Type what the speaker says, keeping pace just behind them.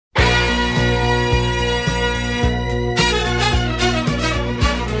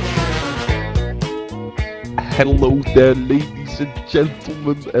Hello there, ladies and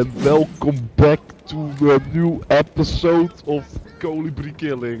gentlemen, and welcome back to a new episode of Kolibri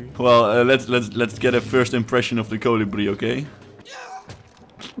killing. Well, let's get a first impression of the Kolibri, okay?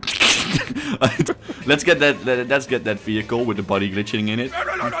 let's get that vehicle with the body glitching in it.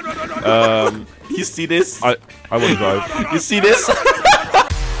 You see this? I want to drive. You see this?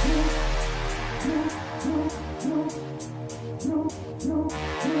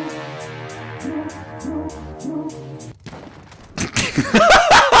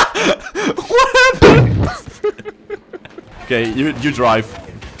 What happened? Okay, you drive.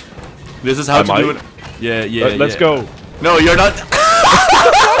 This is how to do it. Yeah. Let's go. No, you're not.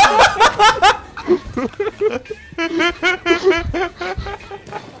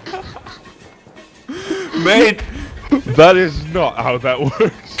 Mate, that is not how that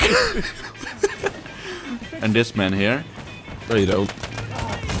works. And this man here. No, you don't.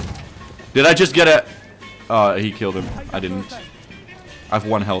 Did I just get a? Oh, he killed him. I didn't. I have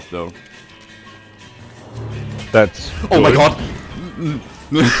 1 health though. That's. Oh my god.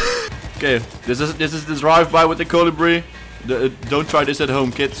 Okay, this is the drive-by with the Kolibri. Don't try this at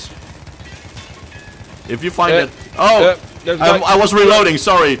home, kids. If you find it. Oh, I was reloading.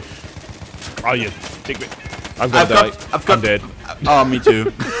 Sorry. Oh, you take me. I'm dead. Oh, me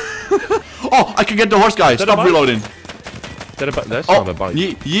too. Oh, I can get the horse guy. Stop reloading. That's not a bike.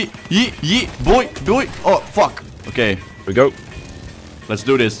 Yee, boy. Oh, fuck. Okay. Here we go. Let's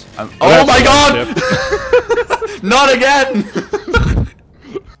do this. Oh my god! Not again!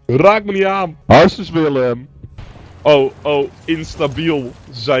 Raak me niet aan. Hartstikke Willem. Oh, instabiel,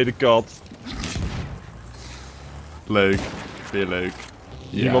 zei de kat. Leuk. Weer leuk.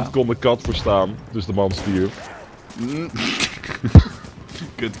 Niemand kon de kat verstaan, dus de man stierf.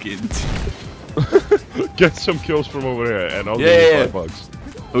 Good kind. Get some kills from over here and I'll give you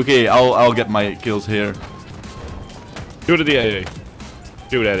 $5. Okay, I'll get my kills here. Do it at the AA.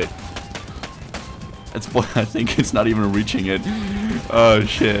 Do it at it. I think it's not even reaching it. Oh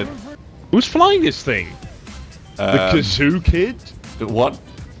shit. Who's flying this thing? The kazoo kid? What?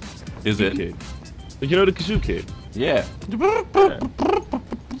 Is it? Kid. You know the kazoo kid? Yeah.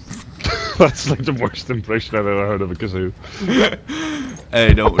 That's like the worst impression I've ever heard of a kazoo.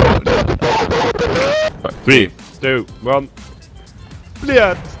 Hey, don't. 3, 2, 1.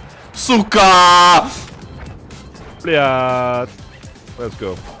 Bliat! Suka! Bliat! Let's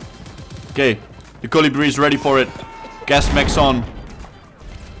go. Okay, the Kolibri is ready for it. Gas max on.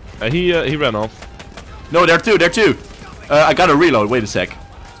 He ran off. No, there are two. I gotta reload. Wait a sec.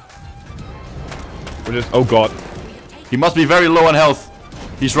 Oh god. He must be very low on health.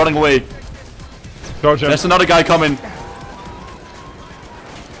 He's running away. Charge him. There's another guy coming.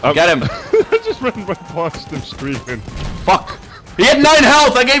 Get him. I just ran right past him screaming. Fuck. He had 9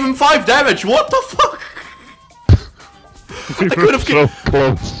 health. I gave him 5 damage. What the fuck? I could have so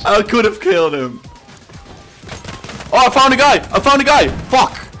close. I could have killed him. Oh, I found a guy.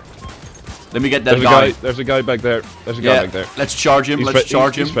 Fuck. Let me get that guy. There's a guy back there. There's a guy back there. Let's charge him.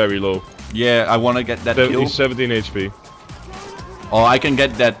 He's very low. Yeah, I want to get that kill. He's 17 HP. Oh, I can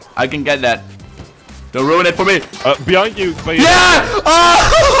get that. Don't ruin it for me. Behind you. Yeah! Oh!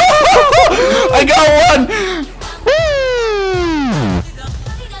 I got one!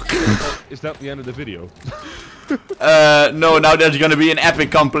 Is that the end of the video? No, now there's gonna be an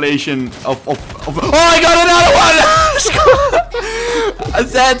epic compilation of oh, I got another one! I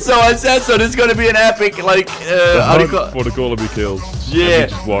said so, there's gonna be an epic, like, how do you call it? For the Kolibri kills. Yeah.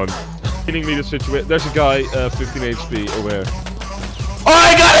 Just one. Hitting me the situation. There's a guy, 15 HP over there. Oh,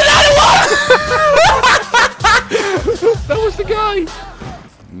 I got another one! That was the guy!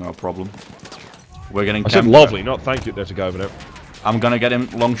 No problem. We're getting I said lovely, not thank you. There's a guy over there. I'm gonna get him.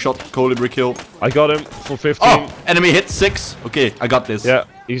 Long shot, Kolibri kill. I got him for 15. Oh, enemy hit 6. Okay, I got this. Yeah,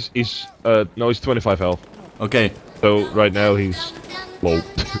 he's 25 health. Okay. So right now he's low.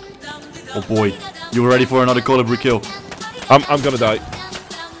 Oh boy, you ready for another Kolibri kill? I'm gonna die.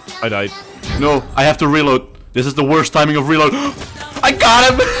 I died. No, I have to reload. This is the worst timing of reload. I got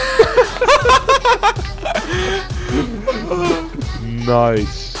him.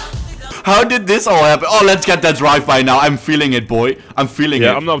 Nice. How did this all happen? Oh, let's get that drive-by now. I'm feeling it, boy. I'm feeling it.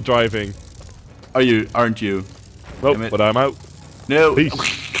 Yeah, I'm not driving. Aren't you? Nope, but I'm out. No. Peace.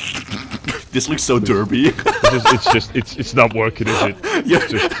 This looks so derby. it's not working, is it? It's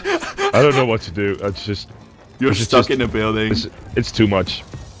just, I don't know what to do. You're stuck in a building. It's too much.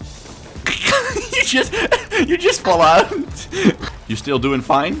 you just fall out. You still doing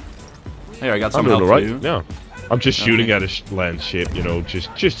fine? Here, I got some help for you. Yeah. I'm just shooting at a land ship, you know,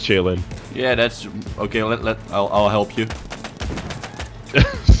 just chilling. Yeah, that's okay. I'll help you.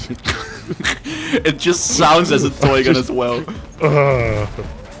 It just sounds as a toy gun as well.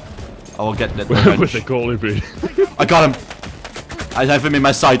 I will get that With the Kolibri. I got him. I have him in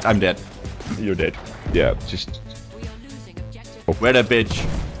my sight. I'm dead. You're dead. Yeah, just... Where that bitch?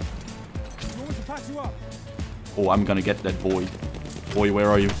 Oh, I'm gonna get that boy. Boy, where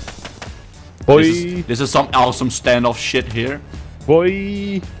are you? Boy! This is some awesome standoff shit here.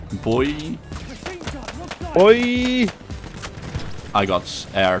 Boy! Boy. Boy! I got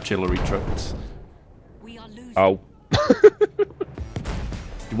artillery trucks. Ow.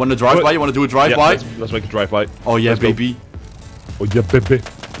 You wanna drive by? You wanna do a drive by? Let's make a drive by. Oh yeah, Let's baby. Go. Oh yeah, baby.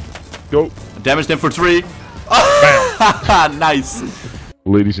 Go. Damaged him for 3. Nice.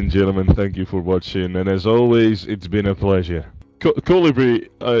 Ladies and gentlemen, thank you for watching, and as always, it's been a pleasure. Kolibri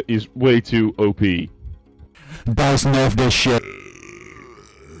is way too OP. Guys, nerf this shit.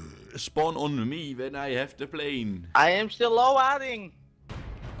 Spawn on me when I have the plane. I am still loading.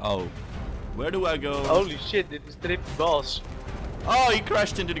 Oh. Where do I go? Holy shit, dit is trippy balls. Oh, he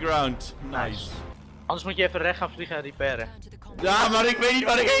crashed into the ground. Nice. Anders moet je even recht gaan vliegen en repairen. Ja, maar ik weet niet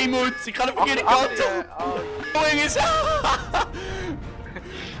waar ik heen moet. Ik ga de verkeerde kant op. Going is...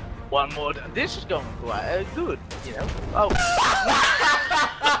 One more. This is going good, you know. Oh.